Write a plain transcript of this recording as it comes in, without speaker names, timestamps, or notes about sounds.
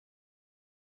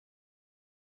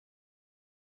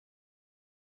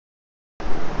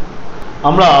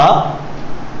আমরা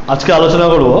আজকে আলোচনা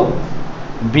করব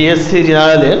বিএসসি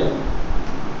জেনারেলের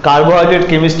কার্বোহাইড্রেট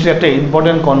কেমিস্ট্রি একটা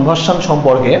ইম্পর্টেন্ট কনভার্সন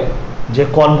সম্পর্কে, যে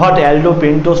কনভার্ট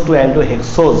অ্যালডোপেন্টোজ টু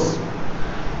অ্যালডোহেক্সোজ।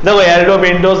 দেখো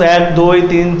অ্যালডোপেন্টোজ 1 2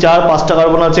 3 4 5টা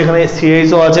কার্বন আছে, এখানে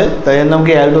সিএইচও আছে, তাই এর নাম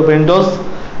কি অ্যালডোপেন্টোজ।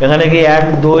 এখানে কি 1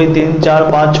 2 3 4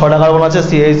 5 6টা কার্বন আছে,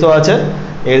 সিএইচও আছে,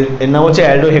 এর নাম হচ্ছে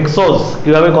অ্যালডোহেক্সোজ।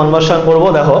 কীভাবে কনভার্সন করব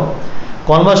দেখো,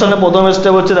 কনভার্সনের প্রথম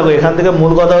স্টেপ হচ্ছে, দেখো এখান থেকে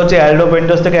মূল কথা হচ্ছে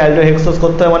অ্যালডোপেন্টোজ থেকে অ্যালডোহেক্সোজ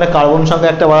করতে হবে, মানে কার্বন সংখ্যা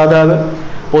একটা বাড়াতে হবে।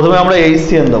 প্রথমে আমরা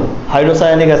HCN দেবো,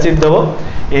 হাইড্রোসায়ানিক অ্যাসিড দেবো।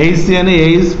 HCN এ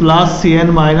H প্লাস CN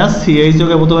মাইনাস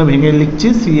CHOকে প্রথমে ভেঙে লিখছি,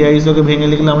 CHOকে ভেঙে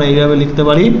লিখলে আমরা এইভাবে লিখতে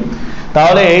পারি।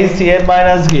 তাহলে HCN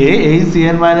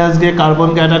মাইনাস গিয়ে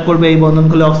কার্বনকে অ্যাটাক করবে, এই বন্ধন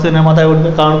খুলে অক্সিজেনের মাথায় উঠবে,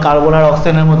 কারণ কার্বন আর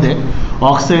অক্সিজেনের মধ্যে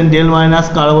oxygen del minus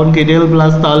কার্বনকে del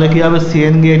plus, তাহলে কি হবে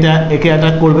CN গিয়ে একে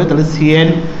অ্যাটাক করবে, তাহলে CN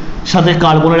সাথে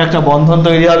কার্বনের একটা বন্ধন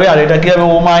তৈরি হবে, আর এটা কি হবে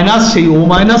O মাইনাস, সেই O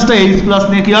মাইনাসটা H প্লাস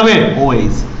নিয়ে কি হবে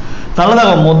OH। তাহলে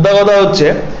দেখো মোদ্দা কথা হচ্ছে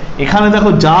এখানে দেখো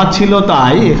যা ছিল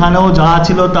তাই, এখানেও যা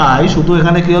ছিল তাই, শুধু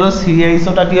এখানে কি হলো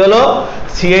CHOটা কি হলো,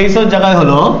 CHOর জায়গায়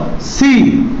হলো C,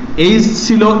 H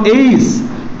ছিল H,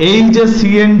 এই যে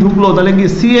CN ঢুকলো তাহলে কি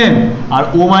CN, আর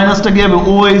O মাইনাসটা কি হবে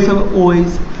OH হবে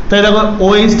OH। তাই দেখো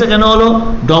OHটা কেন হলো,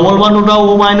 ডবল বন্ড ওটা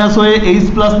O মাইনাস হয়ে H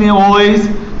প্লাস নিয়ে OH,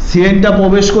 CNটা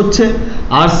প্রবেশ করছে,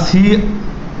 আর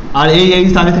আর এই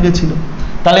H আগে থেকে ছিল,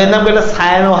 তাহলে এর নাম একটা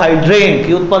সায়ানোহাইড্রেন।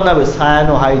 কি উৎপন্ন হবে,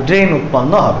 সায়ানোহাইড্রেন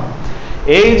উৎপন্ন হবে।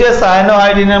 এই যে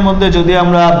সায়ানোহাইড্রেনের মধ্যে যদি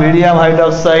আমরা বেরিয়াম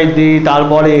হাইড্রোক্সাইড দিই,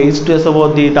 তারপরে H2SO4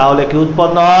 দিই, তাহলে কি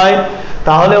উৎপন্ন হয়,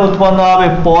 তাহলে উৎপন্ন হবে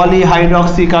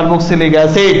পলিহাইড্রক্সি কার্বক্সিলিক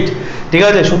অ্যাসিড। ঠিক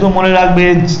আছে, শুধু মনে রাখবে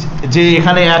যে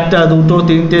এখানে 1টা 2টো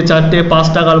 3টে 4টে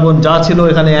 5টা কার্বন যা ছিল,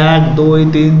 এখানে 1 2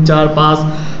 3 4 5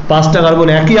 5টা কার্বন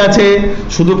একই আছে,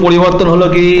 শুধু পরিবর্তন হলো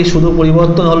কি, শুধু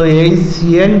পরিবর্তন হলো এই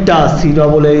CNটা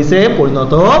COOH এ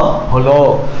পরিণত হলো।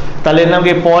 তাহলে এর নাম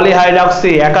কি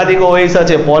পলিহাইড্রক্সি, একাধিক OH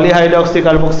আছে, পলিহাইড্রক্সি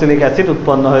কার্বক্সিলিক অ্যাসিড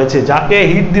উৎপন্ন হয়েছে, যাকে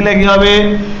হিট দিলে কি হবে,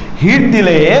 হিট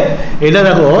দিলে এটা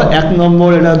দেখো 1 নম্বর,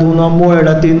 এটা 2 নম্বর,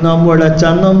 এটা 3 নম্বর, এটা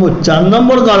 4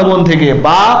 নম্বর কার্বন থেকে,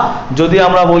 বা যদি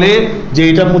আমরা বলি যে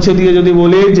এটা মুছে দিয়ে যদি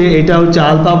বলি যে এটা হচ্ছে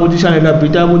আলফা পজিশন, এটা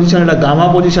বিটা পজিশন, এটা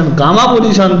গামা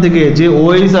পজিশন থেকে যে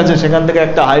OH আছে সেখান থেকে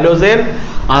একটা হাইড্রোজেন,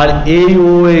 আর এই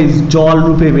OH জল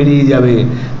রূপে বেরিয়ে যাবে,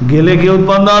 গেলে কি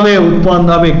উৎপন্ন হবে, উৎপন্ন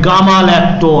হবে গামা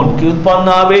ল্যাকটোন। কি উৎপন্ন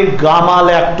হবে, গামা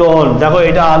ল্যাকটোন। দেখো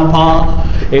এটা আলফা,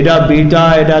 এটা বিটা,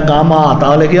 এটা গামা,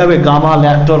 তাহলে কি হবে গামা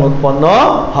ল্যাকটোন উৎপন্ন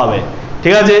হবে।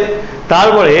 ঠিক আছে,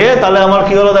 তারপরে তাহলে আমার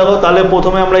কি হলো দেখো, তাহলে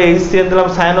প্রথমে আমরা HCN দিলাম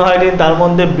সায়ানোহাইড্রিন, তার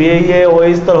মধ্যে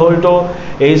BAOH তার হোল্টো,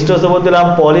 H2SO4 দিলাম,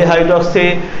 পলিহাইড্রক্সি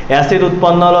অ্যাসিড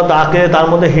উৎপন্ন হলো, তার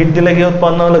মধ্যে হিট দিলে কি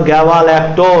উৎপন্ন হলো, গামা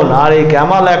ল্যাকটোন। আর এই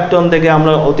গামা ল্যাকটোন থেকে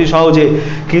আমরা অতি সহজে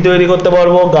কি তৈরি করতে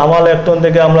পারবো, গামা ল্যাকটোন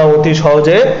থেকে আমরা অতি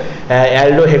সহজে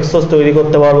অ্যালডোহেক্সোজ তৈরি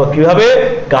করতে পারবো। কিভাবে,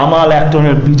 গামা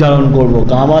ল্যাকটোনের বিজারণ করব,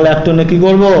 গামা ল্যাকটোনে কি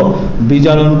করব,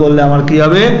 বিজারণ করলে আমার কি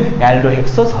হবে,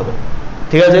 অ্যালডোহেক্সোজ হবে।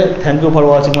 ঠিক আছে, thank you for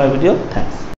watching my video,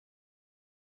 thanks.